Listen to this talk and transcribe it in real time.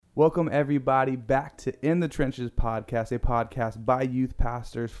Welcome, everybody, back to In the Trenches podcast, a podcast by youth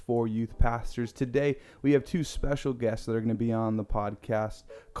pastors for youth pastors. Today, we have two special guests that are going to be on the podcast,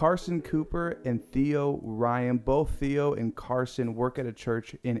 Carson Cooper and Theo Ryan. Both Theo and Carson work at a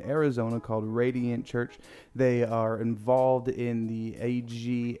church in Arizona called Radiant Church. They are involved in the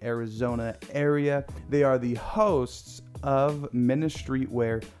AG, Arizona area. They are the hosts of Ministry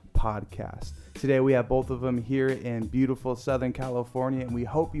Wear podcast. Today we have both of them here in beautiful Southern California, and we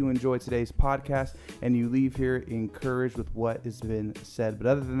hope you enjoy today's podcast and you leave here encouraged with what has been said. But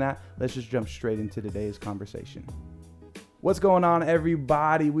other than that, let's just jump straight into today's conversation. What's going on,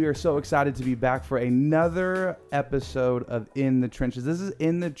 everybody? We are so excited to be back for another episode of In the Trenches. This is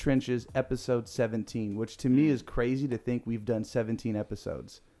In the Trenches episode 17, which to me is crazy to think we've done 17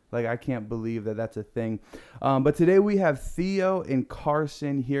 episodes. Like, I can't believe that that's a thing. But today we have Theo and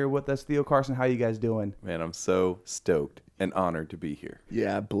Carson here with us. Theo, Carson, how you guys doing? Man, I'm so stoked and honored to be here.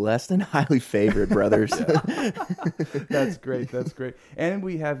 Yeah, blessed and highly favored, brothers. That's great. That's great. And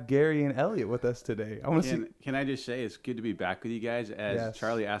we have Gary and Elliot with us today. Can I just say it's good to be back with you guys, as Yes.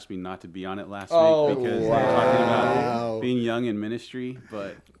 Charlie asked me not to be on it last Oh, week because wow. they were talking about being young in ministry,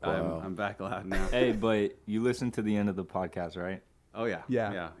 but Wow. I'm back loud now. Hey, but you listened to the end of the podcast, right? Oh, yeah.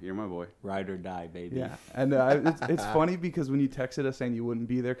 Yeah. Yeah, you're my boy. Ride or die, baby. Yeah, and it's funny because when you texted us saying you wouldn't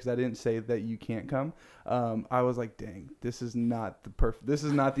be there because I didn't say that you can't come, I was like, dang, this is not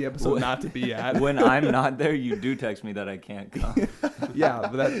the episode not to be at. When I'm not there, you do text me that I can't come. Yeah,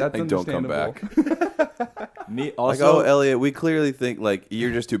 but that's Like, don't come understandable. Me Like, also. oh, Elliot, we clearly think, like,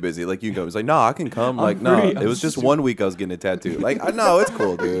 you're just too busy. Like, you can go. It's like, no, I can come. Like, no, free. it was just 1 week I was getting a tattoo. Like, no, it's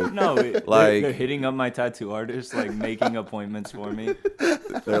cool, dude. No, Like- they're hitting up my tattoo artist, like making appointments for me.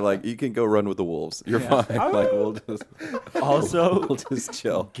 They're like, you can go run with the wolves. You're Yeah. fine. Like, we'll Also, just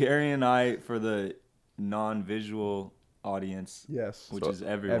chill. Gary and I, for the non-visual audience, Yes, which is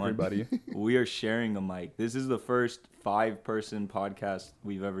everyone, everybody. we are sharing a mic. This is the first 5-person podcast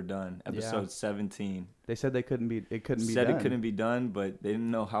we've ever done. Episode 17. They said it couldn't be It done. couldn't be done, but they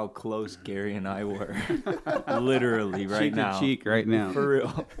didn't know how close Gary and I were. Literally, right cheek now. to cheek right now. For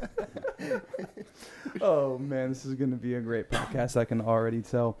real. Oh man, this is going to be a great podcast. I can already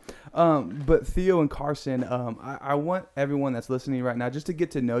tell. But Theo and Carson, I want everyone that's listening right now just to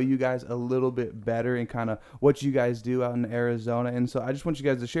get to know you guys a little bit better and kind of what you guys do out in Arizona. And so I just want you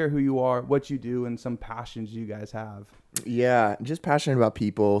guys to share who you are, what you do, and some passions you guys have. Yeah, just passionate about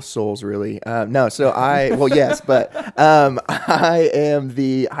people, souls, really. Yes, but I am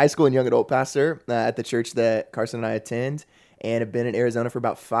the high school and young adult pastor at the church that Carson and I attend, and have been in Arizona for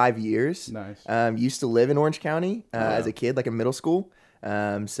about 5 years. Nice. Used to live in Orange County as a kid, like in middle school.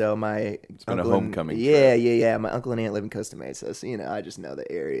 So my been a uncle homecoming Yeah. My uncle and aunt live in Costa Mesa, so I just know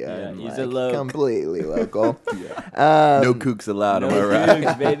the area. Yeah, and, he's like, a loc. completely local. No kooks allowed. Am I right?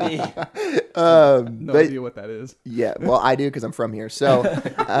 Dudes, baby. No but idea what that is. yeah, well, I do because I'm from here. So,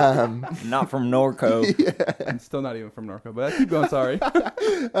 Not from Norco. I'm still not even from Norco, but I keep going. Sorry.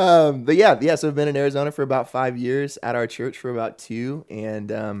 but yeah. So I've been in Arizona for about 5 years, at our church for about 2,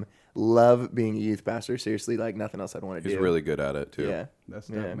 and love being a youth pastor. Seriously, like nothing else I'd want to do. He's really good at it, too. Yeah. That's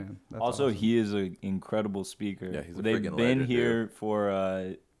dope, Yeah. man. That's Also, awesome. he is an incredible speaker. Yeah, he's a They've freaking been legend, here for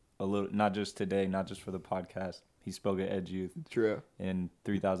a little, not just today, not just for the podcast. He spoke at Edge Youth, True. and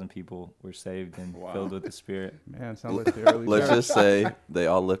 3,000 people were saved and filled with the Spirit. Man, sounds like the early Let's church. just say they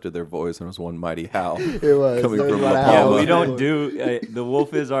all lifted their voice and it was one mighty howl. It was. Coming There was from a lot of Oklahoma. Yeah, howls. we don't do the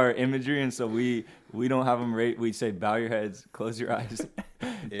wolf is our imagery, and so we don't have them rate. We say bow your heads, close your eyes.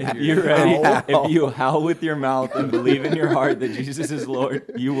 If you're ready, if you howl with your mouth and believe in your heart that Jesus is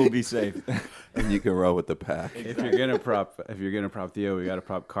Lord, you will be saved. And you can run with the pack. If you're gonna prop Theo, we got to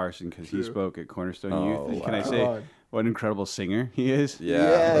prop Carson because he spoke at Cornerstone Oh, Youth. And can I wow. say what an incredible singer he is?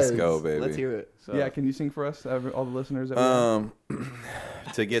 Yeah, let's go, baby. Let's hear it. So, Yeah, can you sing for us, all the listeners? That we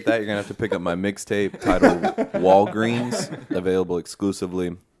have? To get that, you're gonna have to pick up my mixtape titled "Walgreens," available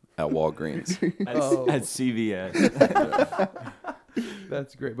exclusively at Walgreens. At CVS.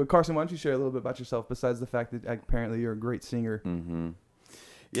 That's great. But Carson, why don't you share a little bit about yourself besides the fact that apparently you're a great singer? Mm-hmm.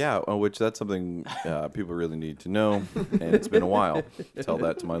 Yeah, which that's something people really need to know, and it's been a while. Tell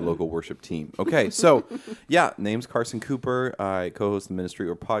that to my local worship team. Okay, so yeah, name's Carson Cooper. I co-host the Ministry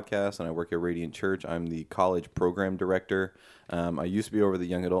or podcast, and I work at Radiant Church. I'm the college program director. I used to be over the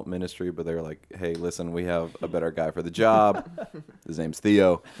young adult ministry, but they're like, hey, listen, we have a better guy for the job. His name's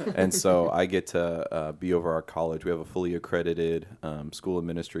Theo, and so I get to be over our college. We have a fully accredited school of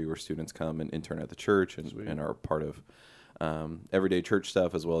ministry where students come and intern at the church and are part of everyday church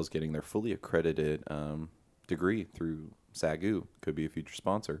stuff, as well as getting their fully accredited degree through SAGU. Could be a future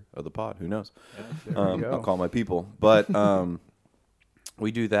sponsor of the pod. Who knows? There you go. I'll call my people. But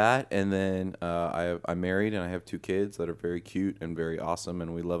we do that, and then I'm married, and I have 2 kids that are very cute and very awesome,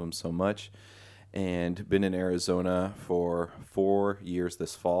 and we love them so much. And been in Arizona for 4 years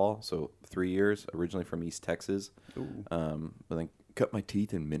this fall, so 3 years. Originally from East Texas, but then cut my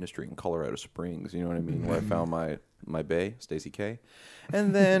teeth in ministry in Colorado Springs. You know what I mean? Where I found my bae, Stacy K.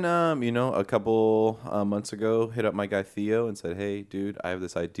 And then a couple months ago, hit up my guy Theo and said, "Hey, dude, I have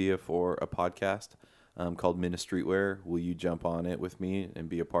this idea for a podcast called Ministreetwear. Will you jump on it with me and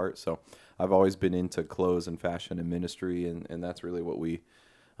be a part?" So I've always been into clothes and fashion and ministry, and that's really what we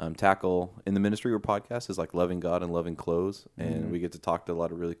tackle in the Ministry Wear podcast, is like loving God and loving clothes. And we get to talk to a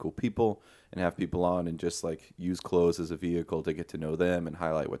lot of really cool people and have people on and just like use clothes as a vehicle to get to know them and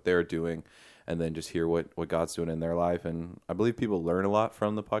highlight what they're doing, and then just hear what God's doing in their life. And I believe people learn a lot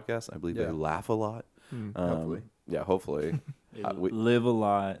from the podcast. I believe they laugh a lot. Hopefully. Yeah, hopefully. Live a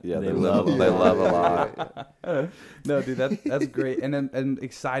lot. Yeah, they love a lot. No, dude, that's great, and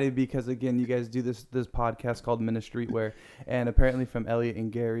excited because again, you guys do this podcast called Ministreetwear, and apparently from Elliot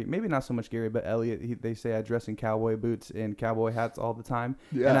and Gary, maybe not so much Gary, but Elliot, they say I dress in cowboy boots and cowboy hats all the time,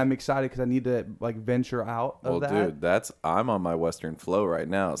 and I'm excited because I need to like venture out of that. Well, dude, I'm on my Western flow right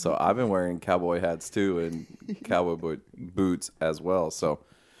now, so I've been wearing cowboy hats too and cowboy boots as well. So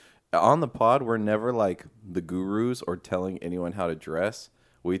on the pod, we're never like the gurus or telling anyone how to dress.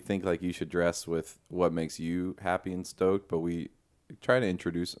 We think like you should dress with what makes you happy and stoked, but we try to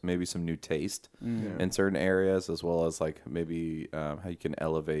introduce maybe some new taste in certain areas, as well as like maybe how you can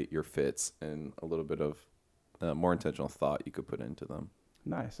elevate your fits and a little bit of more intentional thought you could put into them.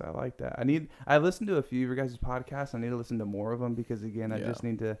 Nice, I like that. I listened to a few of your guys' podcasts. I need to listen to more of them because again, I just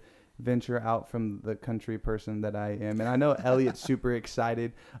need to venture out from the country person that I am. And I know Elliot's super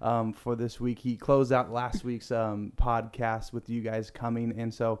excited for this week. He closed out last week's podcast with you guys coming.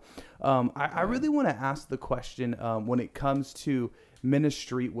 And so I really want to ask the question when it comes to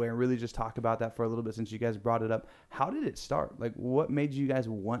Ministreetwear, and really just talk about that for a little bit since you guys brought it up. How did it start? Like, what made you guys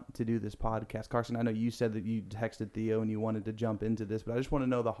want to do this podcast? Carson, I know you said that you texted Theo and you wanted to jump into this, but I just want to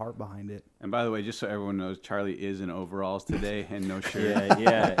know the heart behind it. And by the way, just so everyone knows, Charlie is in overalls today and no shirt.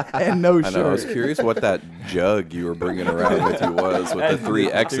 Yeah. And no shirt. I know, I was curious what that jug you were bringing around with you was with the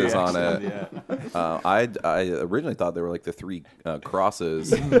 3 X's on it. Yeah. I originally thought they were like the 3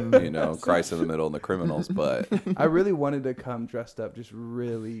 crosses, Christ in the middle and the criminals, but I really wanted to come dressed up just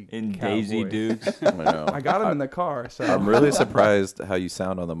really In cowboy. Daisy Dukes. I know. I got him in the car, so I'm really surprised how you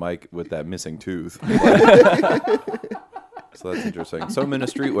sound on the mic with that missing tooth. So that's interesting. So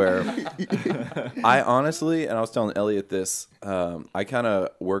Ministreetwear, I honestly, and I was telling Elliot this, I kind of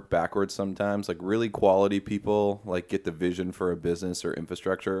work backwards sometimes. Like really quality people like get the vision for a business or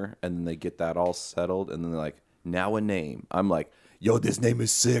infrastructure, and then they get that all settled, and then they're like, now a name. I'm like, yo, this name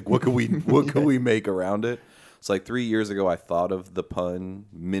is sick. What can we make around it? It's like 3 years ago, I thought of the pun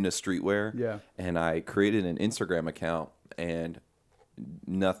Ministreetwear, and I created an Instagram account and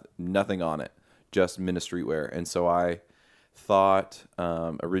nothing on it, just Ministreetwear. And so I thought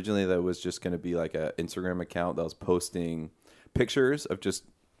originally that was just going to be like an Instagram account that was posting pictures of just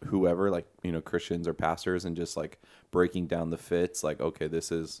whoever, like, Christians or pastors, and just like breaking down the fits, like, okay,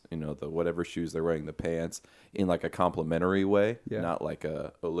 this is, the whatever shoes they're wearing, the pants, in like a complimentary way, not like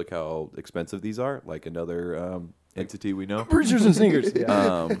oh, look how expensive these are, like another entity we know. Preachers and singers. It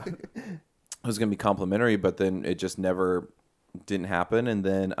was going to be complimentary, but then it just never didn't happen. And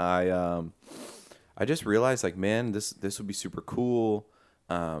then I just realized, like, man, this would be super cool.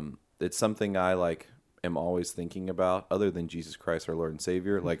 It's something I like am always thinking about, other than Jesus Christ, our Lord and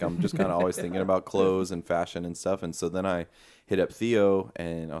Savior. Like, I'm just kind of always thinking about clothes and fashion and stuff. And so then I hit up Theo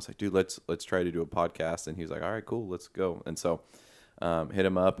and I was like, dude, let's try to do a podcast. And he was like, all right, cool, let's go. And so hit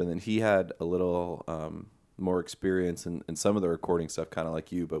him up, and then he had a little more experience in some of the recording stuff, kind of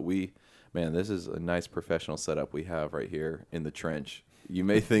like you. But this is a nice professional setup we have right here in the trench. You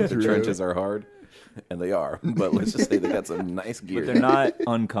may think the trenches are hard, and they are, but let's just say they got some nice gear. But they're not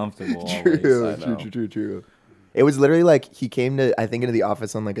uncomfortable always. True. It was literally like he came to, I think, into the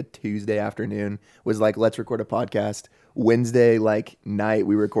office on like a Tuesday afternoon, was like, let's record a podcast. Wednesday, like, night,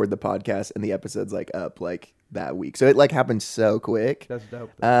 we record the podcast, and the episode's like up like that week. So it like happened so quick. that's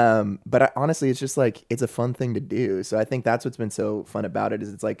dope. But honestly, it's just like, it's a fun thing to do. So I think that's what's been so fun about it,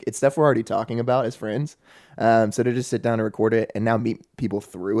 is it's like, it's stuff we're already talking about as friends. So to just sit down and record it and now meet people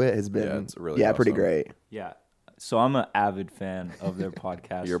through it has been, it's really pretty awesome. great. Yeah. So I'm an avid fan of their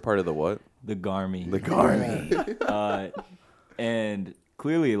podcast. You're part of the what? The Garmy. The Garmy. And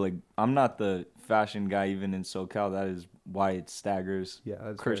clearly, like, I'm not the fashion guy even in SoCal. That is why it staggers Yeah,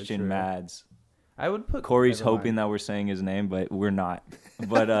 that's very Christian true. Mads. I would put Corey's never mind. hoping that we're saying his name, but we're not.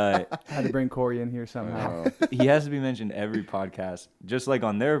 But I had to bring Corey in here somehow. he has to be mentioned every podcast. Just like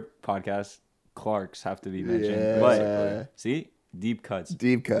on their podcast, Clarks have to be mentioned. Yeah. But see, deep cuts.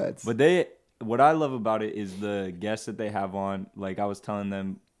 Deep cuts. But what I love about it is the guests that they have on. Like I was telling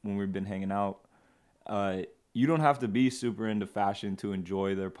them when we've been hanging out, you don't have to be super into fashion to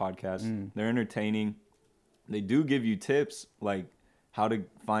enjoy their podcast. They're entertaining. They do give you tips like how to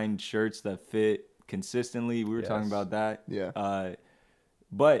find shirts that fit consistently. We were talking about that. Yeah.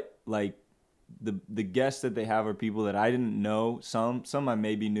 But like the guests that they have are people that I didn't know. Some I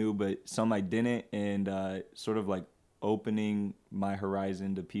maybe knew, but some I didn't. And sort of like opening my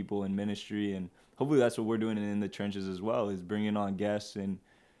horizon to people in ministry. And hopefully that's what we're doing in the trenches as well, is bringing on guests and,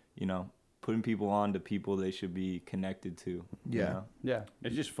 you know, putting people on to people they should be connected to. Yeah. You know? Yeah.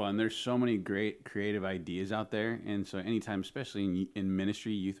 It's just fun. There's so many great creative ideas out there, and so anytime, especially in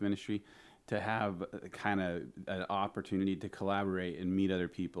ministry, youth ministry, to have kind of an opportunity to collaborate and meet other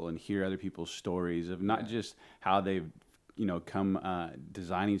people and hear other people's stories of not just how they've, you know, come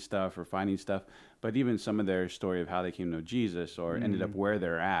designing stuff or finding stuff, but even some of their story of how they came to know Jesus or ended up where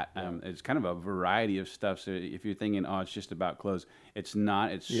they're at. It's kind of a variety of stuff. So if you're thinking, oh, it's just about clothes, it's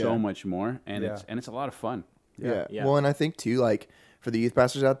not. It's so much more, and it's a lot of fun. Yeah. Yeah. Well, and I think too, like for the youth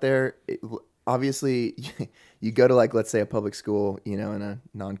pastors out there, obviously you go to like, let's say a public school, you know, in a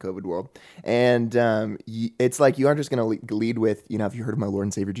non-COVID world. And it's like, you aren't just going to lead with, you know, have you heard of my Lord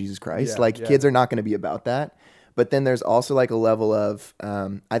and Savior, Jesus Christ? Kids are not going to be about that. But then there's also like a level of,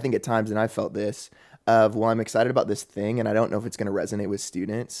 I think at times, and I felt this, of, well, I'm excited about this thing and I don't know if it's going to resonate with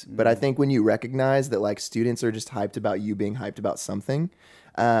students. But I think when you recognize that like students are just hyped about you being hyped about something,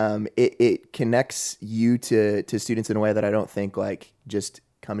 it connects you to students in a way that I don't think like just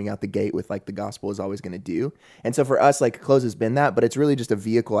coming out the gate with like the gospel is always going to do. And so for us, like Close has been that, but it's really just a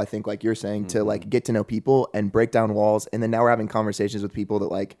vehicle, I think, like you're saying, to like get to know people and break down walls. And then now we're having conversations with people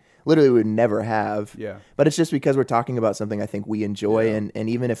that like literally we would never have. Yeah. But it's just because we're talking about something I think we enjoy. And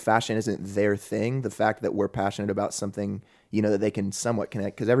even if fashion isn't their thing, the fact that we're passionate about something, you know, that they can somewhat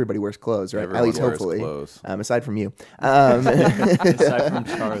connect, because everybody wears clothes, right? Everyone At least wears hopefully. clothes. Aside from you. Aside from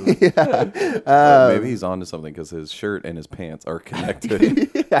Charlie. Maybe he's onto something because his shirt and his pants are connected.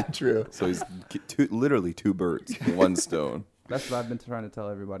 Yeah, true. So he's literally two birds, one stone. That's what I've been trying to tell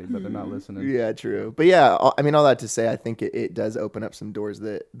everybody, but they're not listening. Yeah, true. But yeah, I mean, all that to say, I think it does open up some doors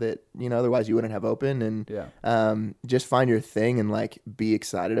that you know otherwise you wouldn't have opened, and just find your thing and like be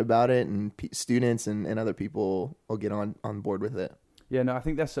excited about it, and students and other people will get on board with it. Yeah, no, I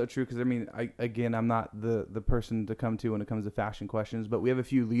think that's so true because, I mean, I'm not the person to come to when it comes to fashion questions, but we have a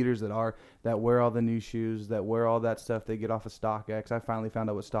few leaders that wear all the new shoes, that wear all that stuff they get off of StockX. I finally found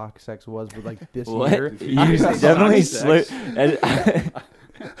out what StockX was, but like this year. You definitely slipped.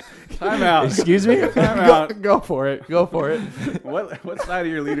 Time out. Excuse me? Time out. Go for it. Go for it. What side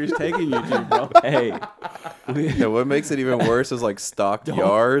of your leader's taking you to, bro? Hey. Yeah, what makes it even worse is like stocked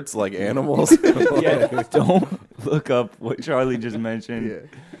yards, like animals. Yeah, don't look up what Charlie just mentioned.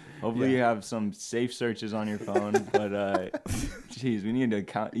 Yeah. Hopefully you have some safe searches on your phone. But, geez, you need to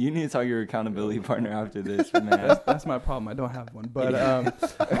talk to your accountability partner after this, man. That's my problem. I don't have one. But Oh,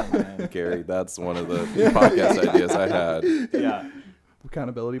 man. Gary, that's one of the podcast ideas I had. Yeah.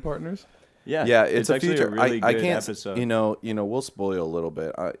 accountability partners. Yeah. Yeah, it's a actually future. a really I good can't, episode. you know, we'll spoil a little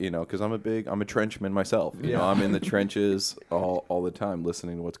bit, because I'm a trenchman myself. You know, I'm in the trenches all the time,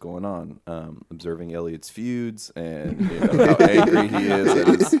 listening to what's going on, observing Elliot's feuds, and you know how angry he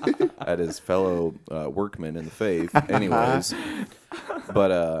is at his fellow workmen in the faith. Anyways,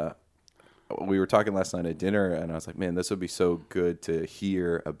 but we were talking last night at dinner, and I was like, man, this would be so good to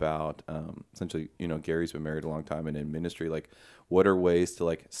hear about. Essentially, you know, Gary's been married a long time and in ministry, like, what are ways to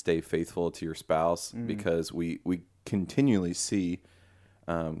like stay faithful to your spouse? Because we continually see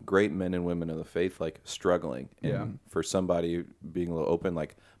great men and women of the faith like struggling. And for somebody being a little open,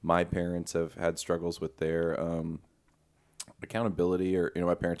 like my parents have had struggles with their accountability, or, you know,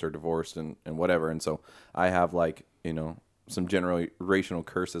 my parents are divorced and whatever. And so I have like, you know, some generational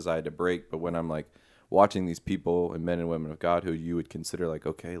curses I had to break. But when I'm like watching these people and men and women of God who you would consider like,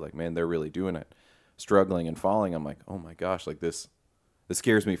 okay, like, man, they're really doing it, struggling and falling, I'm like, oh my gosh, like this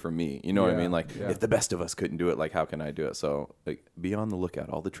scares me for me. You know what I mean? Like, if the best of us couldn't do it, like, how can I do it? So like, be on the lookout,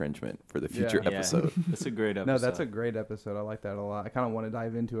 all the trenchmen, for the future episode. That's a great episode. No, that's a great episode. I like that a lot. I kind of want to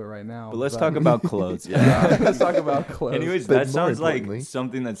dive into it right now. But let's talk about clothes. Let's talk about clothes. Anyways, But that more sounds like importantly-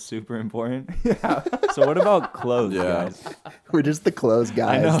 something that's super important. Yeah. So what about clothes, Yeah. guys? We're just the clothes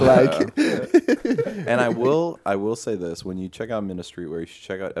guys. know. Like, And I will say this: when you check out Ministry, where you should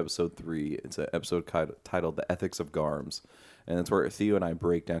check out episode 3, it's an episode titled "The Ethics of Garms," And that's where Theo and I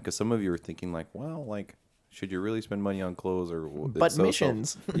break down, because some of you are thinking like, well, like, should you really spend money on clothes? Or But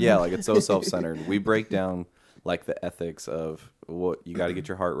missions. Yeah, like it's so self-centered. We break down like the ethics of what you got to get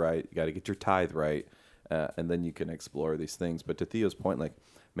your heart right, you got to get your tithe right, and then you can explore these things. But to Theo's point, like,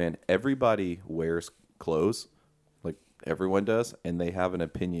 man, everybody wears clothes, like everyone does, and they have an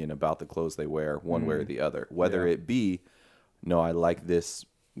opinion about the clothes they wear, one way or the other. Whether it be, no, I like this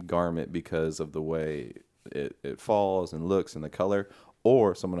garment because of the way it falls and looks and the color,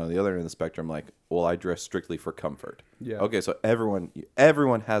 or someone on the other end of the spectrum, like, well, I dress strictly for comfort. Yeah. Okay, so everyone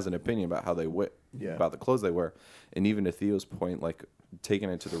has an opinion about how they about the clothes they wear, and even to Theo's point, like taking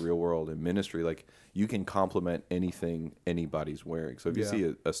it to the real world in ministry, like you can complement anything anybody's wearing. So if you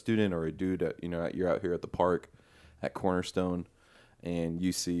see a student or a dude at, you're out here at the park at Cornerstone, and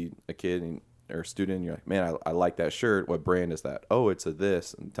you see a kid or a student, and you're like, man, I like that shirt. What brand is that? Oh, it's a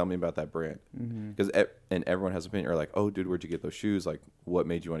this. And tell me about that brand. Because and everyone has an opinion. Or like, oh, dude, where'd you get those shoes? Like, what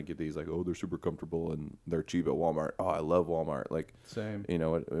made you want to get these? Like, oh, they're super comfortable and they're cheap at Walmart. Oh, I love Walmart. Like, same.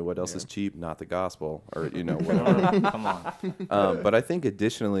 What else is cheap? Not the gospel, or whatever. Come on. But I think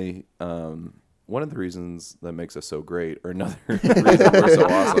additionally, one of the reasons that makes us so great, or another reason we're so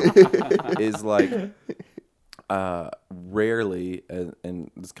awesome, is like. Rarely, and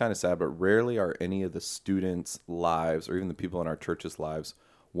it's kind of sad, but rarely are any of the students' lives, or even the people in our church's lives,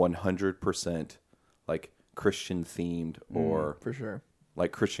 100% like Christian themed or For sure.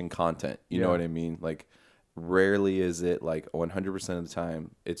 like Christian content. You know what I mean? Like, rarely is it like 100% of the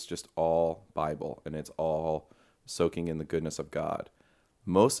time, it's just all Bible and it's all soaking in the goodness of God.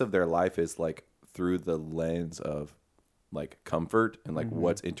 Most of their life is like through the lens of like comfort and like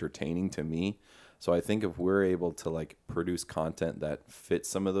what's entertaining to me. So I think if we're able to like produce content that fits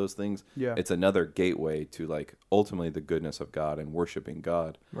some of those things, it's another gateway to like ultimately the goodness of God and worshiping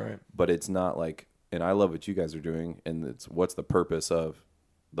God. Right. But it's not like, and I love what you guys are doing, and it's what's the purpose of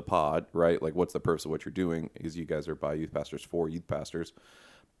the pod, right? Like, what's the purpose of what you're doing? Because you guys are by youth pastors for youth pastors,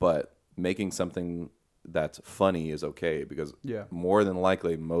 but making something that's funny is okay, because more than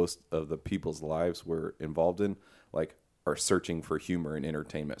likely most of the people's lives we're involved in like are searching for humor and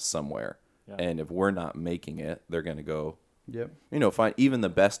entertainment somewhere. And if we're not making it, they're going to go, find even the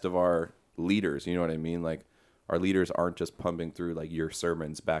best of our leaders. You know what I mean? Like, our leaders aren't just pumping through like your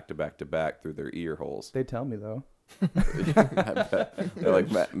sermons back to back to back through their ear holes. They tell me though. They're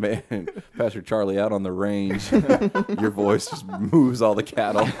like, man, Pastor Charlie out on the range, your voice just moves all the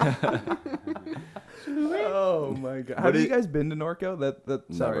cattle. Oh my God! Have you guys been to Norco?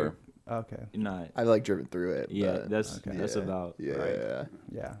 Sorry. Never. Okay. Not. I've like driven through it. Yeah, but that's about right.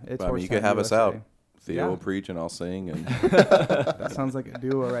 Yeah. It's But, I mean, you Horse could Town, have us USA. out. Theo will preach and I'll sing, and That sounds like a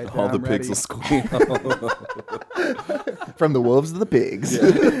duo right there. all the I'm pigs ready. will squeal. From the wolves to the pigs.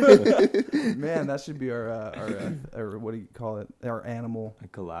 Man, that should be our what do you call it? Our animal. A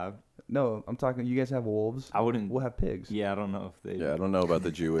collab. No, I'm talking. You guys have wolves. I wouldn't. We'll have pigs. Yeah, I don't know if they. Yeah, I don't know about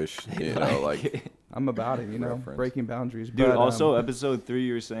the Jewish, like I'm about it. Reference. Breaking boundaries. Dude, but, also episode 3,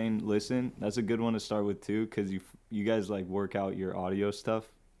 you were saying, listen, that's a good one to start with too, because you guys like work out your audio stuff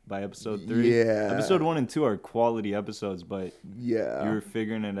by episode 3. Yeah. Episode 1 and 2 are quality episodes, but Yeah. you're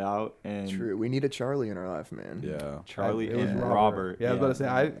figuring it out. And True. We need a Charlie in our life, man. yeah. Charlie it was and Robert. Yeah, I was about to say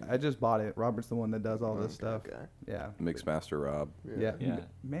I just bought it. Robert's the one that does all this stuff. Okay. Yeah. Mixmaster Rob. Yeah. Yeah.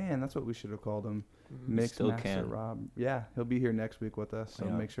 Man, that's what we should have called him. Mixed Still Master can. Rob. Yeah, he'll be here next week with us, so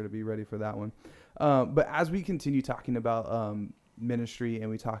Yeah. make sure to be ready for that one. But as we continue talking about ministry and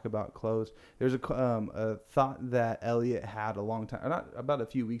we talk about clothes, there's a thought that Elliot had a long time, or not about a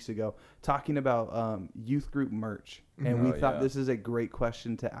few weeks ago, talking about youth group merch. And we thought this is a great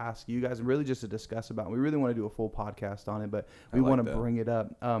question to ask you guys, and really just to discuss about. We really want to do a full podcast on it, but we like want to that. bring it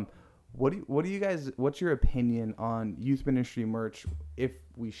up. What do you guys? What's your opinion on youth ministry merch? If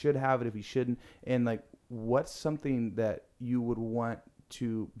we should have it, if we shouldn't, and like, what's something that you would want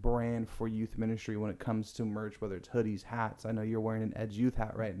to brand for youth ministry when it comes to merch, whether it's hoodies, hats? I know you're wearing an Edge Youth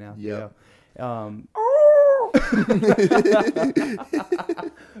hat right now. Yep. Theo.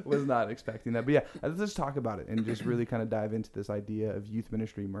 Was not expecting that, but yeah, let's just talk about it and just really kind of dive into this idea of youth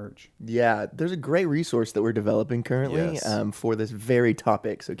ministry merch. Yeah, there's a great resource that we're developing currently Yes. for this very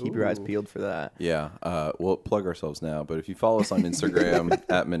topic, so keep your eyes Ooh. peeled for that. Yeah, we'll plug ourselves now, but if you follow us on Instagram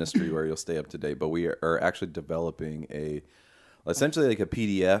at Ministry, where you'll stay up to date. But we are actually developing essentially like a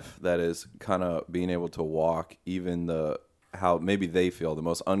PDF that is kind of being able to walk even how maybe they feel the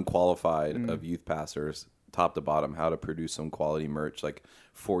most unqualified of youth pastors, top to bottom, how to produce some quality merch like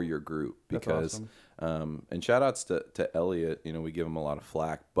for your group. That's Because awesome. and shout outs to Elliot, we give him a lot of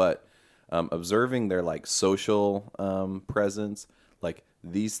flack, but observing their like social presence, like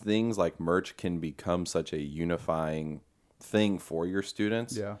these things like merch can become such a unifying thing for your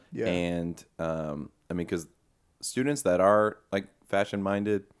students. Yeah. Yeah. And I mean, because students that are like fashion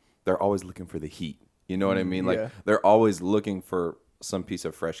minded, they're always looking for the heat. You know what I mean? Like yeah. they're always looking for some piece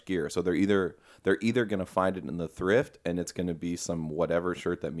of fresh gear. So they're either going to find it in the thrift and it's going to be some whatever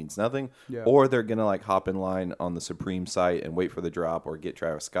shirt that means nothing, Yeah. or they're going to like hop in line on the Supreme site and wait for the drop or get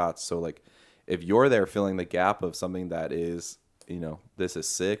Travis Scott's. So like if you're there filling the gap of something that is, you know, this is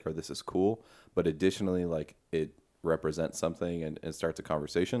sick or this is cool, but additionally like it represents something and starts a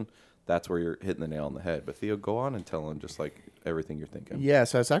conversation, that's where you're hitting the nail on the head. But Theo, go on and tell him just like everything you're thinking. Yeah,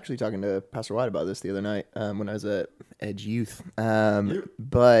 so I was actually talking to Pastor White about this the other night when I was at Edge Youth.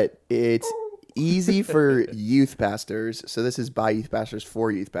 But it's easy for youth pastors. So this is by youth pastors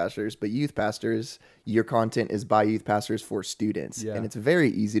for youth pastors. But youth pastors, your content is by youth pastors for students. Yeah. And it's very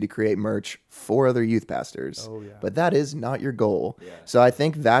easy to create merch for other youth pastors. Oh, yeah. But that is not your goal. So I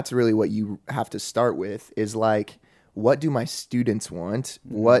think that's really what you have to start with is like, what do my students want?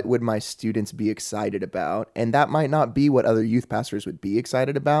 What would my students be excited about? And that might not be what other youth pastors would be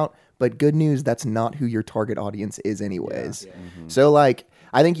excited about, but good news, that's not who your target audience is anyways. So like,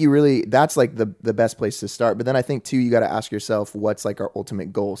 I think that's like the best place to start. But then I think too, you got to ask yourself, what's like our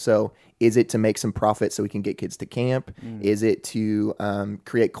ultimate goal? So is it to make some profit so we can get kids to camp? Is it to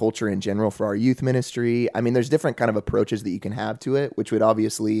create culture in general for our youth ministry? I mean, there's different kind of approaches that you can have to it, which would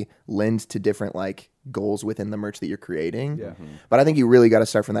obviously lend to different like goals within the merch that you're creating. Yeah. But I think you really got to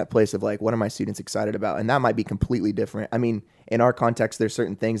start from that place of like, what are my students excited about? And that might be completely different. I mean, in our context, there's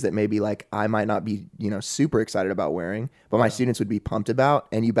certain things that maybe like I might not be, super excited about wearing, but my students would be pumped about.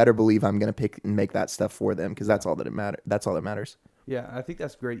 And you better believe I'm going to pick and make that stuff for them because that's all that That's all that matters. Yeah, I think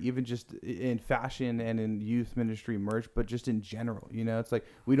that's great, even just in fashion and in youth ministry merch, but just in general. It's like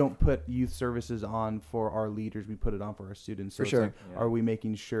we don't put youth services on for our leaders, we put it on for our students. So For sure. It's like, are we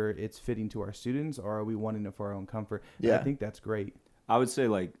making sure it's fitting to our students, or are we wanting it for our own comfort? And Yeah. I think that's great. I would say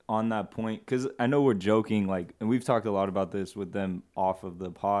like on that point, because I know we're joking, like, and we've talked a lot about this with them off of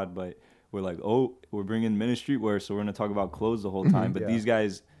the pod, but we're like, oh, we're bringing ministry wear, so we're going to talk about clothes the whole time. But Yeah. these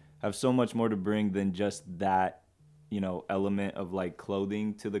guys have so much more to bring than just that, element of like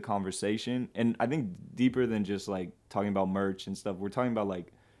clothing to the conversation. And I think deeper than just like talking about merch and stuff, we're talking about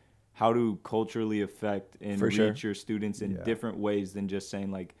like how to culturally affect and For reach sure. your students in Yeah. different ways than just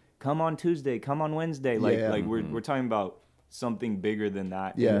saying like, come on Tuesday, come on Wednesday. Like, Yeah. like we're talking about something bigger than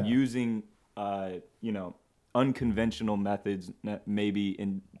that. Yeah. And using, unconventional methods, maybe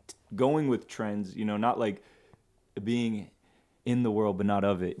in going with trends, not like being in the world but not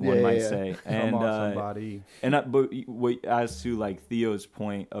of it, one Yeah, might yeah. say. Come And on, somebody. but as to like Theo's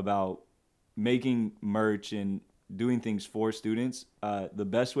point about making merch and doing things for students, the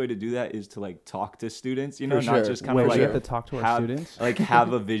best way to do that is to like talk to students, For not sure. just kind Wait, of we like have to talk to our have, students? like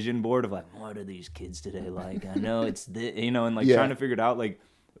have a vision board of like, what are these kids today like? I know it's and like Yeah. trying to figure it out. Like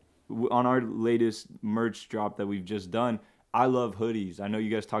on our latest merch drop that we've just done, I love hoodies. I know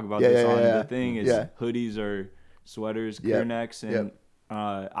you guys talk about Yeah, this yeah, on yeah. the thing is Yeah. hoodies or sweaters, Yep. clear necks, and Yep.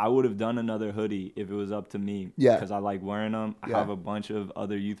 I would have done another hoodie if it was up to me. Yeah. Because I like wearing them. I Yeah. have a bunch of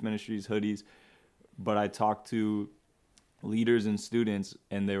other youth ministries hoodies, but I talked to leaders and students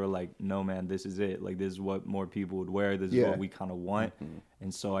and they were like, no man, this is it. Like this is what more people would wear. This is Yeah. what we kind of want.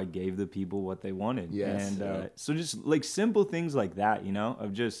 And so I gave the people what they wanted. Yes. And so just like simple things like that,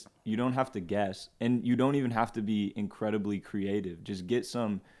 of just, you don't have to guess and you don't even have to be incredibly creative. Just get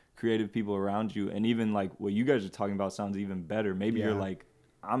some creative people around you. And even like what you guys are talking about sounds even better. Maybe you're Yeah. like,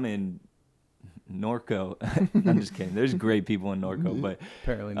 I'm in Norco. I'm just kidding. There's great people in Norco, but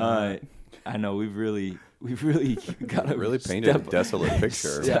Apparently not. I know we've really got to Really painted a desolate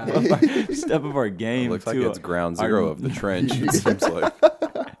picture. step of our It game. looks like to it's ground zero our- of the trench. It seems like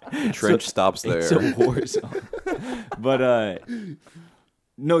the trench stops there. It's a war zone. But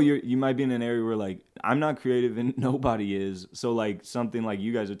no, you might be in an area where like I'm not creative and nobody is. So like something like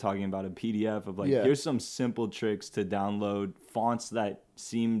you guys are talking about, a PDF of like Yeah. here's some simple tricks to download, fonts that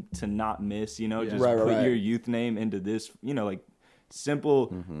seem to not miss. Just Right, put right. your youth name into this. Like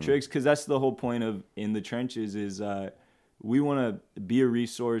simple tricks, because that's the whole point of In the Trenches is we want to be a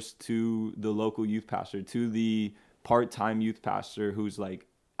resource to the local youth pastor, to the part-time youth pastor who's like,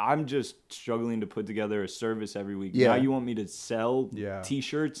 I'm just struggling to put together a service every week. Yeah. Now you want me to sell Yeah.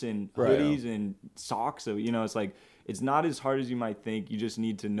 T-shirts and Right. hoodies and socks. So, it's like, it's not as hard as you might think. You just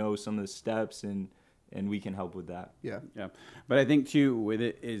need to know some of the steps and we can help with that. Yeah. Yeah, but I think too with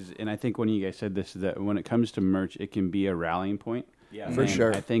it is, and I think one of you guys said this, is that when it comes to merch, it can be a rallying point. Yeah. For And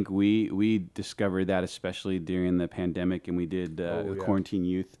sure. I think we discovered that especially during the pandemic, and we did Oh, yeah. Quarantine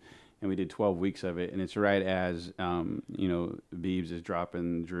Youth, and we did 12 weeks of it, and it's right as Beebs is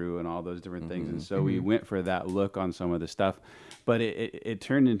dropping Drew and all those different things, and so we went for that look on some of the stuff, but it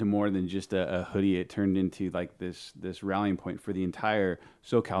turned into more than just a hoodie. It turned into like this rallying point for the entire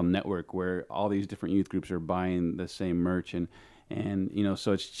SoCal network, where all these different youth groups are buying the same merch, and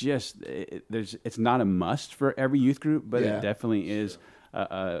so it's just it's not a must for every youth group, but it definitely is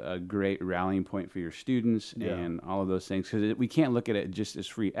a great rallying point for your students and all of those things, because we can't look at it just as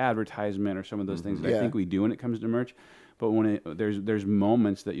free advertisement or some of those things that I think we do when it comes to merch. But when there's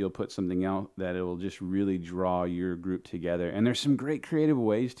moments that you'll put something out that it will just really draw your group together. And there's some great creative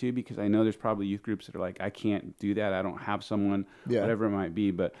ways too, because I know there's probably youth groups that are like, I can't do that, I don't have someone, whatever it might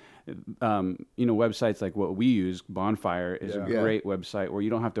be. But websites like what we use, Bonfire, is a great website where you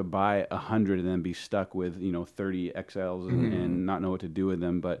don't have to buy 100 and then be stuck with 30 XLs and not know what to do with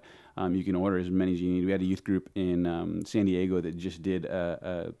them. But you can order as many as you need. We had a youth group in San Diego that just did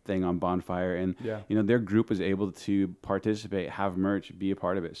a thing on Bonfire, and their group was able to participate, have merch, be a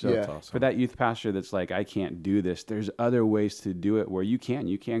part of it. So awesome. For that youth pastor that's like, I can't do this, there's other ways to do it where you can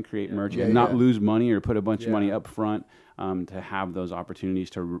create merch and not lose money or put a bunch of money up front. To have those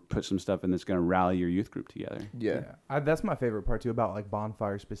opportunities to put some stuff in that's going to rally your youth group together. That's my favorite part too about like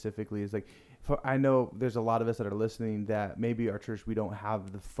Bonfire specifically, is like, I know there's a lot of us that are listening that maybe our church, we don't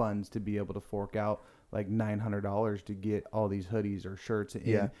have the funds to be able to fork out like $900 to get all these hoodies or shirts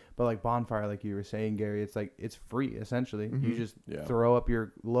in. But like Bonfire, like you were saying, Gary, it's like, it's free essentially. You just throw up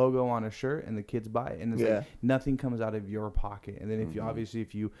your logo on a shirt and the kids buy it, and it's like nothing comes out of your pocket. And then if you obviously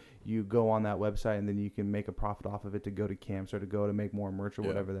if you go on that website, and then you can make a profit off of it to go to camps or to go to make more merch or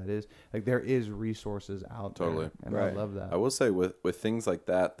whatever that is. Like there is resources out there. And I love that. I will say with things like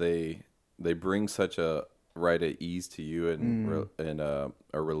that, they bring such a at ease to you and a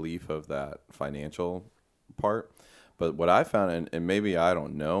relief of that financial part. But what I found, and maybe I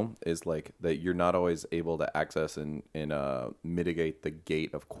don't know, is like that you're not always able to access and mitigate the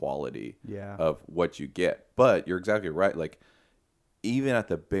gate of quality of what you get. But you're exactly right. Like even at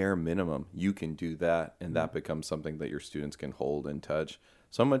the bare minimum, you can do that, and that becomes something that your students can hold and touch.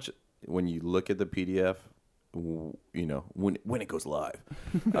 So much when you look at the PDF, when it goes live,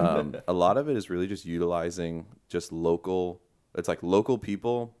 a lot of it is really just utilizing just local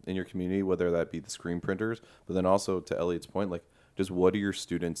people in your community, whether that be the screen printers, but then also to Elliot's point, like just what are your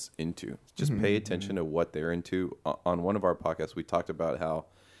students into? Just pay attention to what they're into. On one of our podcasts, we talked about how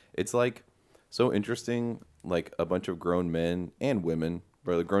it's like so interesting, like a bunch of grown men and women,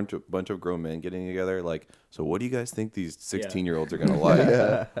 but a bunch of grown men getting together. Like, so what do you guys think these 16-year-olds are gonna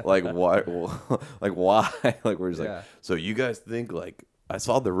like? Like why? Like why? Like we're just like, so you guys think like I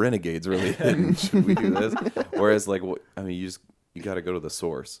saw the Renegades really hidden. Should we do this? Whereas like, you got to go to the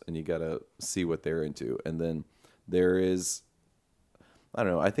source and you got to see what they're into. And then there is, I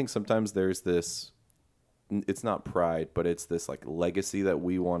don't know. I think sometimes there's this. It's not pride, but it's this like legacy that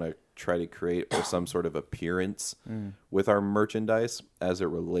we want to try to create, or some sort of appearance with our merchandise as it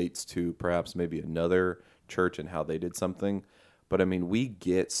relates to perhaps maybe another church and how they did something. But I mean, we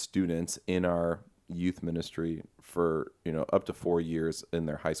get students in our youth ministry for up to 4 years in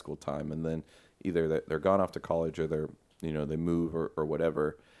their high school time, and then either they're gone off to college or they're they move or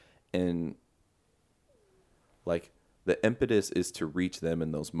whatever, and like the impetus is to reach them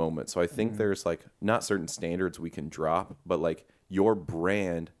in those moments. So I think there's like not certain standards we can drop, but like your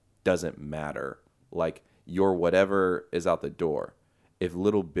brand doesn't matter. Like your whatever is out the door. If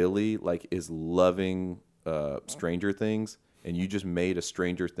little Billy like is loving Stranger Things and you just made a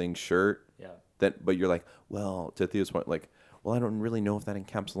Stranger Things shirt, but you're like, well, to Theo's point, like, well, I don't really know if that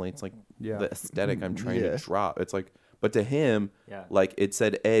encapsulates like the aesthetic I'm trying to drop. It's like, but to him, like it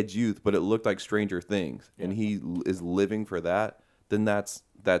said Edge Youth, but it looked like Stranger Things, and he is living for that. Then that's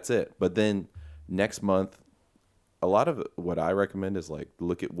it. But then next month, a lot of what I recommend is like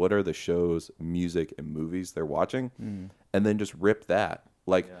look at what are the shows, music, and movies they're watching, and then just rip that.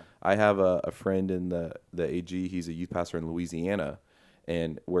 Like I have a friend in the AG. He's a youth pastor in Louisiana,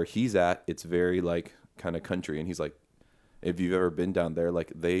 and where he's at, it's very like kind of country, and he's like, if you've ever been down there,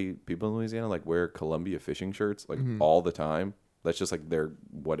 like people in Louisiana like wear Columbia fishing shirts like all the time. That's just like their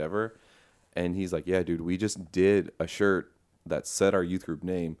whatever. And he's like, yeah, dude, we just did a shirt that said our youth group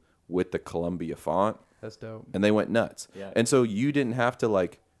name with the Columbia font. That's dope. And they went nuts. Yeah. And so you didn't have to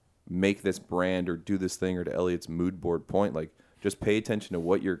like make this brand or do this thing, or to Elliot's mood board point, like just pay attention to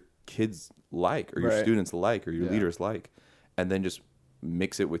what your kids like or your students like or your leaders like, and then just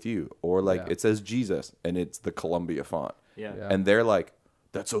mix it with you. Or like it says Jesus and it's the Columbia font. And they're like,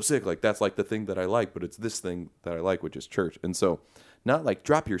 that's so sick. Like, that's like the thing that I like, but it's this thing that I like, which is church. And so not like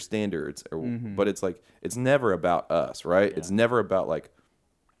drop your standards, but it's like, it's never about us, right? It's never about like,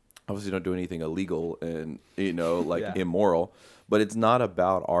 obviously don't do anything illegal and like Yeah. immoral, but it's not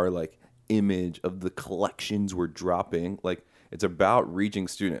about our like image of the collections we're dropping. Like it's about reaching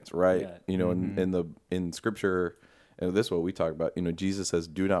students, right? Yeah. In scripture, and this is what we talk about, Jesus says,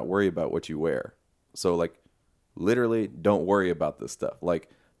 do not worry about what you wear. So like literally don't worry about this stuff. Like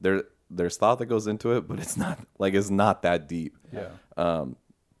there's thought that goes into it, but it's not that deep. Yeah.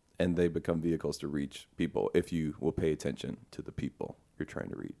 And they become vehicles to reach people if you will pay attention to the people you're trying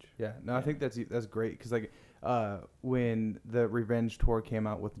to reach. Yeah, no, I think that's great because like when the Revenge tour came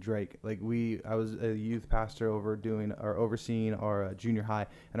out with Drake, like I was a youth pastor overseeing our junior high,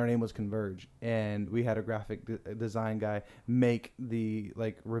 and our name was Converge, and we had a graphic design guy make the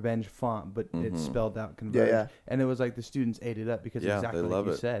like Revenge font, but it spelled out Converge, Yeah. and it was like the students ate it up because exactly they like love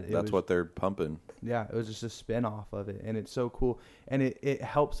you it. said, That's what they're pumping. Yeah, it was just a spin off of it, and it's so cool, and it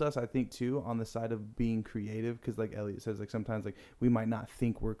helps us, I think, too, on the side of being creative, because like Elliot says, like sometimes like we might not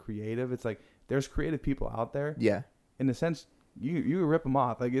think we're creative. It's like there's creative people out there. Yeah. In a sense, you rip them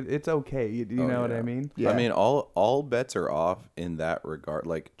off. Like it's okay. You know what I mean? Yeah. I mean, all bets are off in that regard,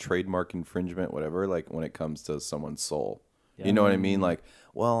 like trademark infringement, whatever. Like when it comes to someone's soul, you know what I mean? Like,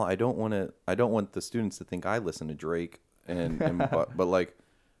 well, I don't want the students to think I listen to Drake, but like,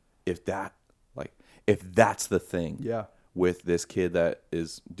 if that's the thing, Yeah. with this kid that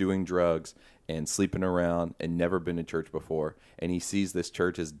is doing drugs and sleeping around and never been to church before, and he sees this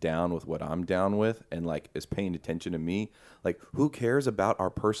church is down with what I'm down with and like is paying attention to me, like who cares about our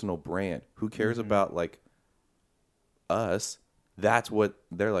personal brand? Who cares about like us? That's what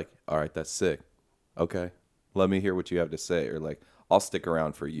they're like, all right, that's sick. Okay, let me hear what you have to say, or like I'll stick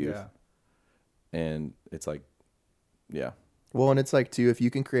around for youth. Yeah. And it's like, yeah. Well, and it's like, too, if you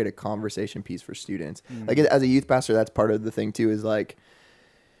can create a conversation piece for students, like as a youth pastor, that's part of the thing, too, is like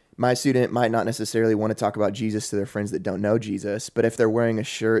my student might not necessarily want to talk about Jesus to their friends that don't know Jesus, but if they're wearing a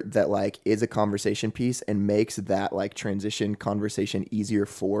shirt that like is a conversation piece and makes that like transition conversation easier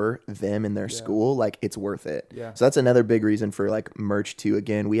for them in their school, like it's worth it. Yeah. So that's another big reason for like merch too.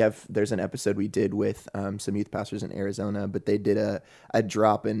 Again, there's an episode we did with some youth pastors in Arizona, but they did a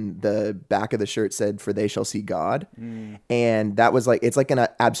drop and the back of the shirt said, "For they shall see God." And that was like, it's like an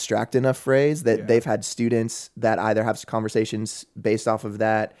abstract enough phrase that they've had students that either have conversations based off of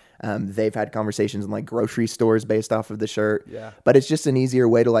that. They've had conversations in like grocery stores based off of the shirt. Yeah. But it's just an easier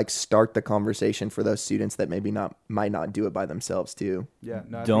way to like start the conversation for those students that maybe might not do it by themselves too. Yeah.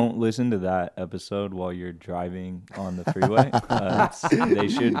 No, I Don't listen to that episode while you're driving on the freeway. They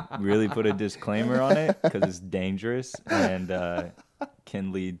should really put a disclaimer on it because it's dangerous and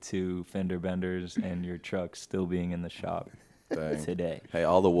can lead to fender benders and your truck still being in the shop Dang. today. Hey,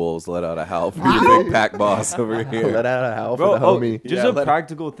 all the wolves let out a howl for your big pack boss over here. Let out a howl Bro, for the homie. just Yeah, a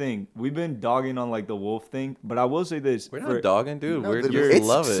practical thing. We've been dogging on like the wolf thing, but I will say this: We're not dogging, dude. We're it's just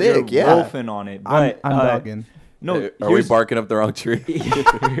love it. sick. you're Yeah. wolfing on it. I'm But, dogging. No, Hey, are we barking up the wrong tree?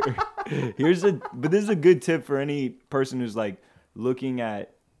 But this is a good tip for any person who's like looking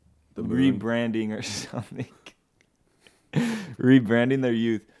at The moon. rebranding or something, rebranding their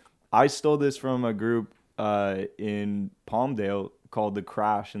youth. I stole this from a group in Palmdale called The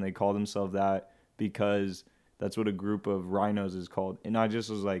Crash, and they call themselves that because that's what a group of rhinos is called. And I just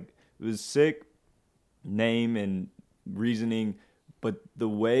was like, it was sick name and reasoning, but the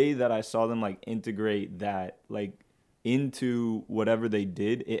way that I saw them like integrate that like into whatever they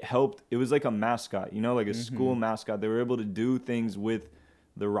did, it helped. It was like a mascot, like a school mascot. They were able to do things with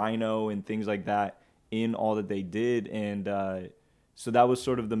the rhino and things like that in all that they did. And so that was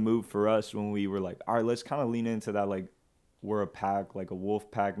sort of the move for us when we were like, all right, let's kind of lean into that, like we're a pack, like a wolf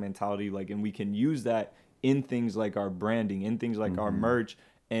pack mentality, like, and we can use that in things like our branding, in things like our merch.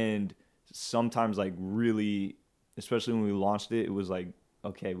 And sometimes like really, especially when we launched it, it was like,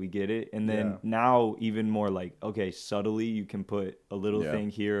 okay, we get it. And then now even more like, okay, subtly you can put a little thing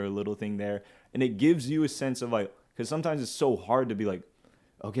here, a little thing there. And it gives you a sense of like, because sometimes it's so hard to be like,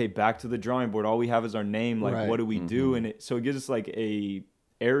 okay, back to the drawing board. All we have is our name. Like, Right. what do we do? And so it gives us like a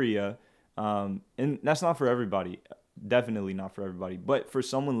area. And that's not for everybody. Definitely not for everybody. But for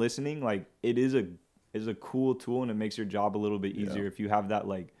someone listening, like it is a cool tool, and it makes your job a little bit easier if you have that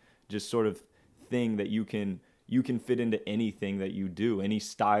like just sort of thing that you can fit into anything that you do, any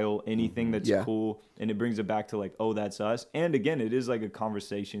style, anything that's cool, and it brings it back to like, oh, that's us. And again, it is like a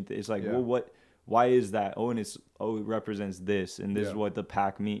conversation. It's like, well, why is that? Oh, and it represents this, and this is what the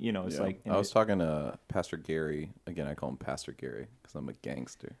pack mean. It's like. I was talking to Pastor Gary. Again, I call him Pastor Gary because I'm a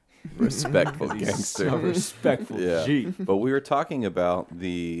gangster. Respectful gangster. A respectful G. But we were talking about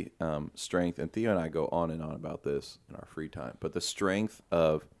the strength, and Theo and I go on and on about this in our free time, but the strength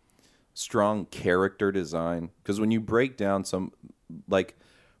of strong character design. Because when you break down some, like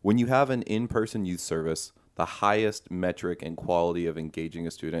when you have an in-person youth service, the highest metric and quality of engaging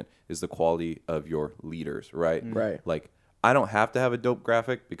a student is the quality of your leaders, right? Right. Like, I don't have to have a dope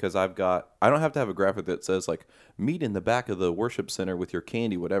graphic because I don't have to have a graphic that says like meet in the back of the worship center with your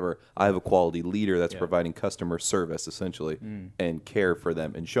candy, whatever. I have a quality leader that's providing customer service essentially and care for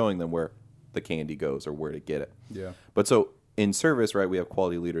them and showing them where the candy goes or where to get it. Yeah. But so in service, right, we have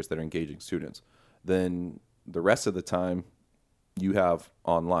quality leaders that are engaging students. Then the rest of the time you have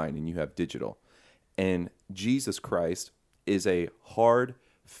online and you have digital. And Jesus Christ is a hard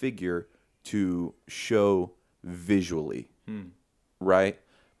figure to show visually, right?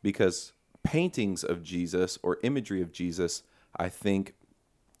 Because paintings of Jesus or imagery of Jesus, I think,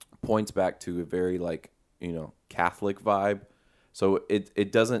 points back to a very like, Catholic vibe. So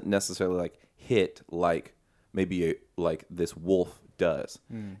it doesn't necessarily like hit like maybe like this wolf does.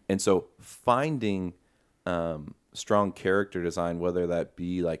 And so finding strong character design, whether that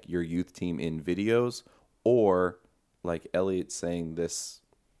be like your youth team in videos or like Elliot saying this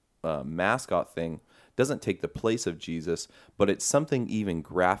mascot thing, doesn't take the place of Jesus, but it's something even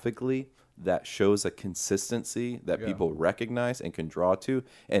graphically that shows a consistency that people recognize and can draw to,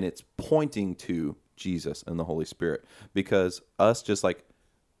 and it's pointing to Jesus and the Holy Spirit. Because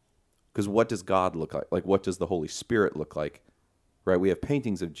what does God look like? Like, what does the Holy Spirit look like? Right? We have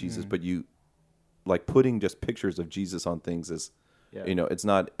paintings of Jesus, but you like putting just pictures of Jesus on things is, it's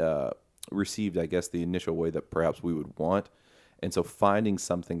not received, I guess, the initial way that perhaps we would want. And so finding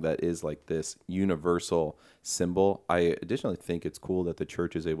something that is like this universal symbol, I additionally think it's cool that the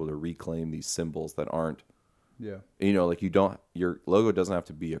church is able to reclaim these symbols that aren't, like your logo doesn't have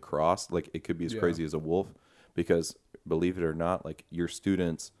to be a cross. Like it could be as crazy as a wolf, because believe it or not, like your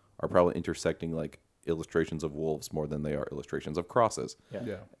students are probably intersecting like illustrations of wolves more than they are illustrations of crosses.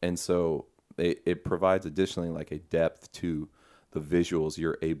 And so it provides additionally like a depth to the visuals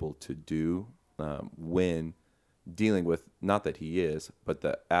you're able to do when dealing with, not that he is, but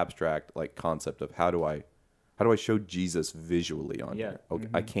the abstract like concept of how do I show Jesus visually on here? Okay,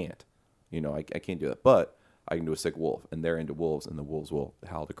 I can't, I can't do that, but I can do a sick wolf, and they're into wolves, and the wolves will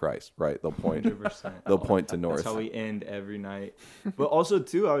howl to Christ, right? They'll point, 100%. they'll point to north. That's how we end every night. But also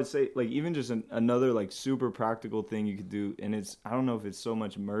too, I would say like even just another like super practical thing you could do, and it's, I don't know if it's so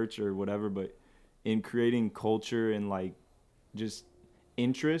much merch or whatever, but in creating culture and like just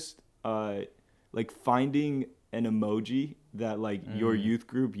interest, like finding an emoji that like your youth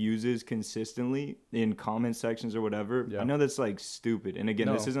group uses consistently in comment sections or whatever. I know that's like stupid, and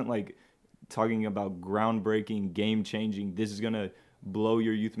again, this isn't like talking about groundbreaking, game changing, this is gonna blow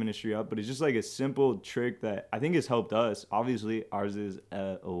your youth ministry up, but it's just like a simple trick that I think has helped us. Obviously ours is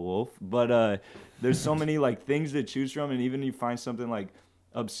a wolf, but there's so many like things to choose from, and even if you find something like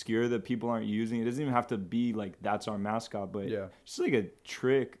obscure that people aren't using, it doesn't even have to be like that's our mascot, but just like a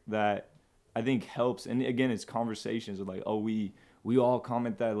trick that I think helps. And again, it's conversations of like, oh, we all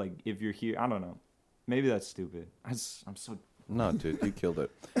comment that like if you're here, I don't know, maybe that's stupid. I'm so No, dude, you killed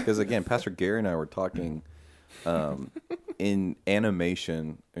it. Because again, Pastor Gary and I were talking in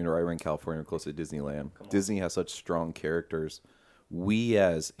animation. Right, we're in California, close to Disneyland. Disney has such strong characters. We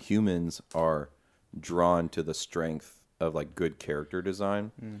as humans are drawn to the strength of like good character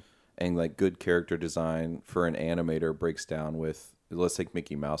design, and like good character design for an animator breaks down with, let's take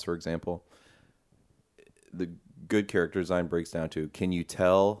Mickey Mouse for example. The good character design breaks down to, can you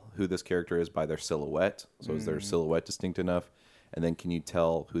tell who this character is by their silhouette? So is their silhouette distinct enough? And then can you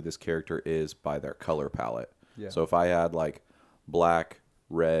tell who this character is by their color palette? So if I had like black,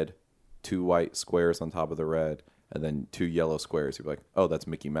 red, 2 white squares on top of the red, and then 2 yellow squares, you'd be like, oh, that's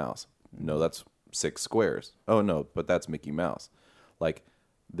Mickey Mouse. No, that's 6 squares. Oh no, but that's Mickey Mouse. Like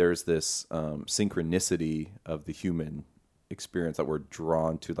there's this synchronicity of the human experience that we're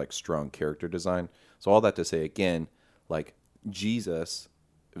drawn to, like strong character design. So all that to say, again, like Jesus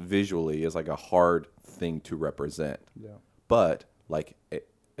visually is like a hard thing to represent. But like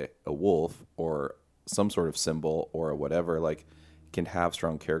a wolf or some sort of symbol or whatever, like can have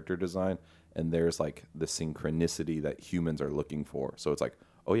strong character design, and there's like the synchronicity that humans are looking for. So it's like,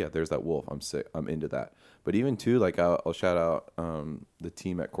 oh yeah, there's that wolf. I'm into that. But even too, like I'll shout out the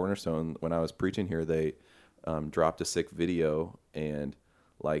team at Cornerstone. When I was preaching here, they dropped a sick video, and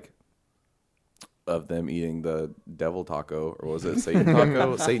like of them eating the devil taco, or was it Satan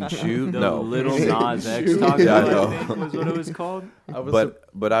taco? Satan shoe? The No, Little Nas X taco, Yeah, I I know. think was what it was called.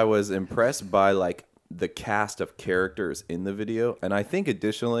 But I was impressed by like the cast of characters in the video, and I think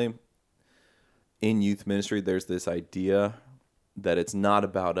additionally in youth ministry there's this idea that it's not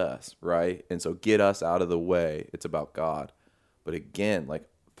about us, right? And so get us out of the way, it's about God. But again, like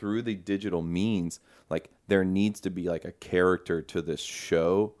through the digital means, like there needs to be like a character to this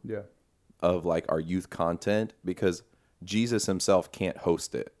show Yeah. of like our youth content, because Jesus himself can't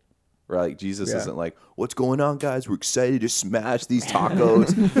host it. Right? Jesus Yeah. isn't like, what's going on, guys? We're excited to smash these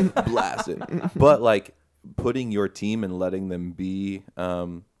tacos, blast it. But like putting your team and letting them be,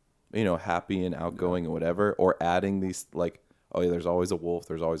 happy and outgoing and whatever, or adding these like, oh yeah, there's always a wolf,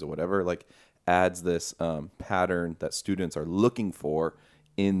 there's always a whatever, like adds this pattern that students are looking for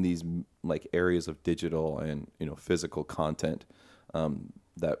in these like areas of digital and physical content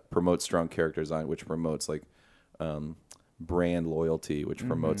that promotes strong character design, which promotes like brand loyalty, which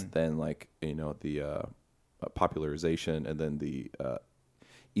promotes then like the popularization and then the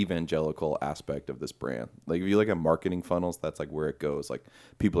evangelical aspect of this brand. Like if you look at marketing funnels, that's like where it goes. Like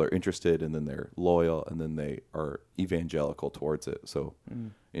people are interested and then they're loyal and then they are evangelical towards it. So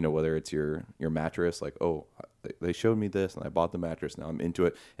whether it's your mattress, like, oh, they showed me this and I bought the mattress, now I'm into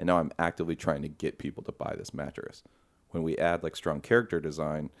it, and now I'm actively trying to get people to buy this mattress. When we add like strong character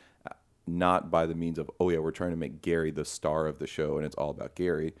design, not by the means of, oh yeah, we're trying to make Gary the star of the show and it's all about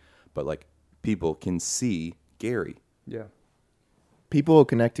Gary, but like people can see Gary. Yeah. People will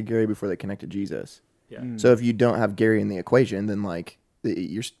connect to Gary before they connect to Jesus. Yeah. So if you don't have Gary in the equation, then like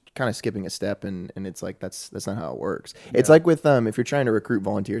you're kind of skipping a step, and it's like that's not how it works. It's like with if you're trying to recruit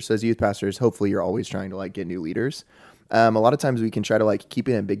volunteers. So as youth pastors, hopefully you're always trying to like get new leaders. A lot of times we can try to like keep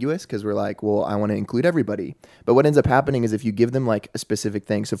it ambiguous because we're like, well, I want to include everybody. But what ends up happening is if you give them like a specific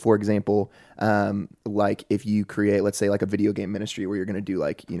thing. So for example, like if you create, let's say like a video game ministry where you're going to do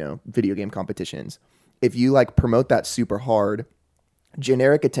like, video game competitions. If you like promote that super hard,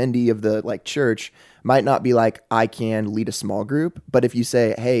 generic attendee of the like church might not be like, I can lead a small group. But if you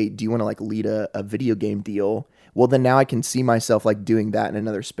say, hey, do you want to like lead a video game deal? Well, then now I can see myself like doing that in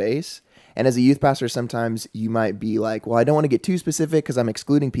another space. And as a youth pastor, sometimes you might be like, well, I don't want to get too specific because I'm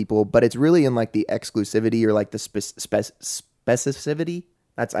excluding people, but it's really in like the exclusivity or like the specificity.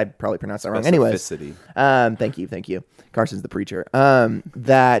 I probably pronounced that wrong. Anyways, thank you. Carson's the preacher.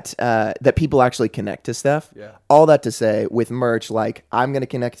 That people actually connect to stuff. Yeah. All that to say, with merch, like I'm going to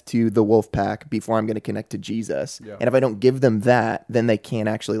connect to the wolf pack before I'm going to connect to Jesus. Yeah. And if I don't give them that, then they can't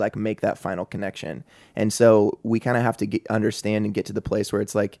actually like make that final connection. And so we kind of have to understand and get to the place where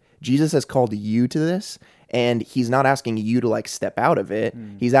it's like Jesus has called you to this. And he's not asking you to like step out of it.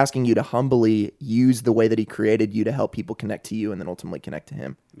 He's asking you to humbly use the way that he created you to help people connect to you and then ultimately connect to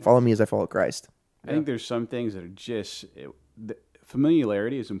him. Follow me as I follow Christ. I think there's some things that are just the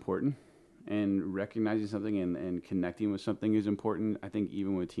familiarity is important, and recognizing something and connecting with something is important. I think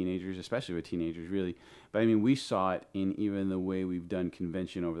even with teenagers, especially with teenagers, really. But I mean, we saw it in even the way we've done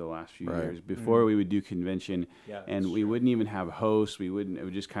convention over the last few years. Before we would do convention, and we wouldn't even have hosts. It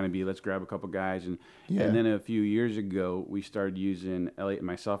would just kind of be, let's grab a couple guys. And then a few years ago, we started using Elliot and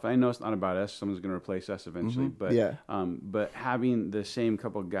myself. I know it's not about us. Someone's going to replace us eventually. But having the same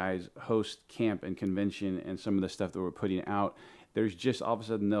couple guys host camp and convention and some of the stuff that we're putting out, there's just all of a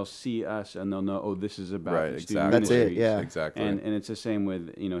sudden they'll see us and they'll know, oh, this is about student That's ministries. it, yeah. Exactly. And it's the same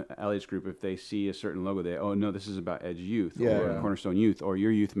with Elliot's group. If they see a certain logo, they no, this is about Edge Youth or Cornerstone Youth or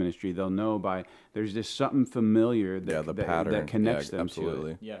your youth ministry. They'll know by there's just something familiar that pattern that connects them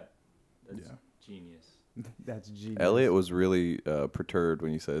absolutely. to it. Yeah. That's genius. That's genius. Elliot was really perturbed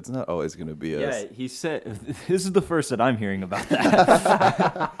when you said it's not always going to be us. Yeah, he said, this is the first that I'm hearing about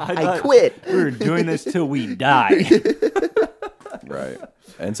that. I quit. We were doing this till we die. Right.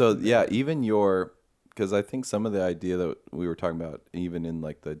 And so, even because I think some of the idea that we were talking about, even in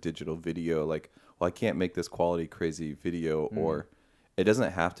like the digital video, like, well, I can't make this quality crazy video, or it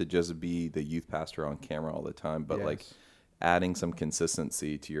doesn't have to just be the youth pastor on camera all the time, but like adding some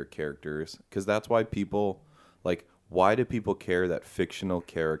consistency to your characters. Because that's why people, like, why do people care that fictional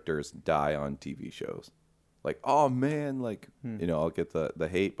characters die on TV shows? Like, oh man, like, I'll get the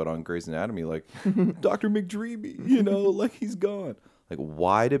hate, but on Grey's Anatomy, like, Dr. McDreamy, like he's gone. Like,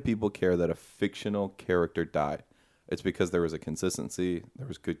 why do people care that a fictional character died? It's because there was a consistency, there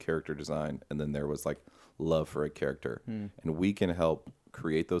was good character design, and then there was like love for a character. And we can help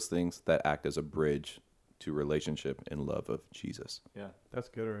create those things that act as a bridge to relationship and love of Jesus. Yeah. That's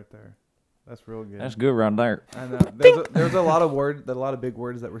good right there. That's real good. That's good around there. I know. There's a lot of big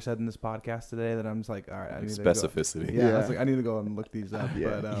words that were said in this podcast today that I'm just like, all right, I need to Specificity. go. Yeah, I was like, I need to go and look these up.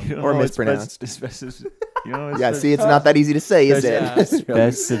 Yeah. But, Or mispronounced. Yeah, see, it's not that easy to say, is it?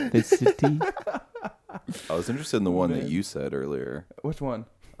 Specificity. I was interested in the one that you said earlier. which one?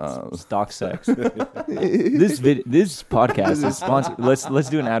 Stock sex. This podcast is sponsored. Let's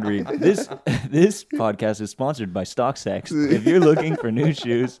do an ad read. This podcast is sponsored by Stock Sex. If you're looking for new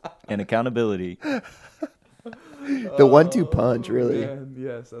shoes and accountability. The 1-2 punch, really. Man,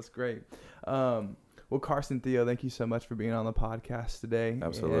 yes, that's great. Well, Carson, Theo, thank you so much for being on the podcast today.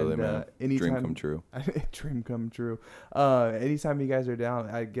 Absolutely, man. Dream come true. Dream come true. Anytime you guys are down,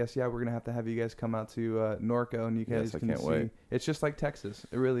 I guess, we're going to have you guys come out to Norco, and you guys can see. Wait. It's just like Texas.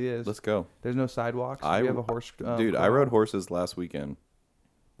 It really is. Let's go. There's no sidewalks. We have a horse. Dude, I rode horses last weekend.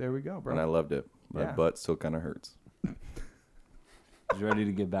 There we go, bro. And I loved it. My butt still kind of hurts. He's ready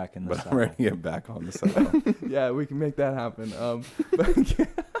to get back in the saddle. I'm ready to get back on the saddle. Yeah, we can make that happen.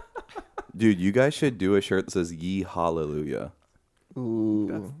 Dude, you guys should do a shirt that says "Ye Hallelujah."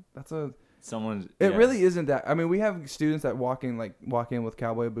 Ooh. That's a. Someone's. It really isn't that. I mean, we have students that walk in with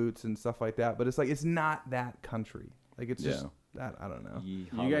cowboy boots and stuff like that, but it's like it's not that country. Like it's just that I don't know.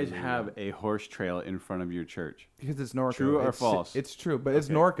 You guys have a horse trail in front of your church because it's Norco. True or false? It's true, but it's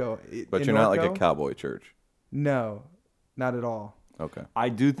Norco. But you're not like a cowboy church. No, not at all. Okay. I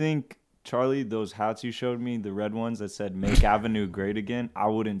do think, Charlie, those hats you showed me, the red ones that said "Make Avenue Great Again," I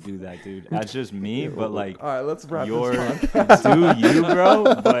wouldn't do that, dude. That's just me, but like, all right, let's wrap do this you, bro?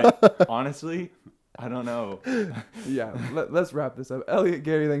 But honestly, I don't know. Yeah, let's wrap this up. Elliot,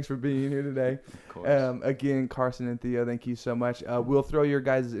 Gary, thanks for being here today. Of course. Again, Carson and Theo, thank you so much. We'll throw your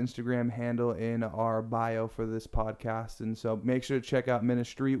guys' Instagram handle in our bio for this podcast, and so make sure to check out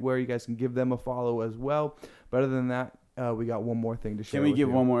Ministry, where you guys can give them a follow as well. But other than that, we got one more thing to share. Can we with give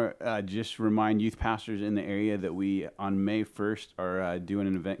you. one more? Just remind youth pastors in the area that we on May 1st are doing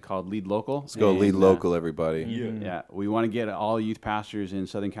an event called Lead Local. Let's go Lead Local, everybody. Yeah, we want to get all youth pastors in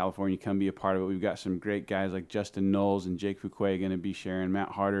Southern California come be a part of it. We've got some great guys like Justin Knowles and Jake Fuquay going to be sharing, Matt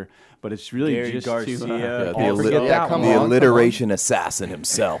Harder. But it's really Gary just Garcia. The alliteration assassin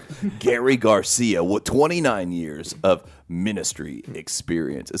himself, Gary Garcia, with 29 years of ministry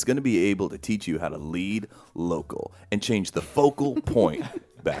experience, is going to be able to teach you how to lead local and change the focal point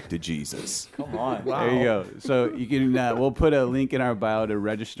back to Jesus. Come on. Wow. There you go. So you can we'll put a link in our bio to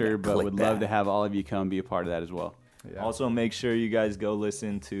register, but Click would love that. to have all of you come be a part of that as well. Yeah. Also, make sure you guys go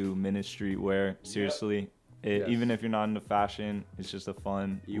listen to Ministry Wear. Seriously, Yes. even if you're not into fashion, it's just a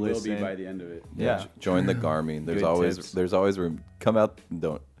fun You listen. will be by the end of it. Yeah. Join the Garmy. Good tips. There's always room. Come out.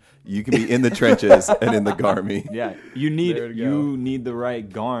 Don't. You can be in the trenches and in the Garmy. Yeah, you need There we go. the right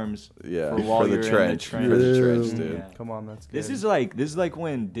garms. Yeah, for, while for the you're trench. In the For the trench. trench, dude. Yeah. Come on, that's good. This is like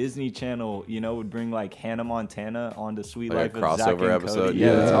when Disney Channel, would bring like Hannah Montana onto Sweet Like a Life of Zack crossover and episode, Cody. yeah.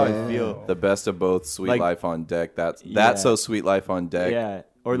 Yeah, that's how I feel. The best of both. Sweet Like- Life on Deck. That's Yeah. so Sweet Life on Deck. Yeah,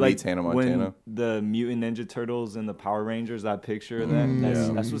 or meets like Hannah when Montana. the Mutant Ninja Turtles and the Power Rangers, that picture of them.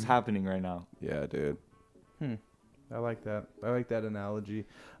 That's what's happening right now. Yeah, dude. I like that. I like that analogy.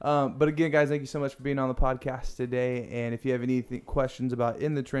 But again, guys, thank you so much for being on the podcast today. And if you have any questions about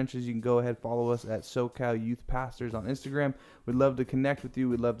In the Trenches, you can go ahead and follow us at SoCal Youth Pastors on Instagram. We'd love to connect with you.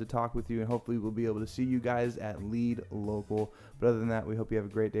 We'd love to talk with you. And hopefully we'll be able to see you guys at Lead Local. But other than that, we hope you have a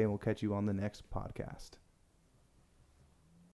great day, and we'll catch you on the next podcast.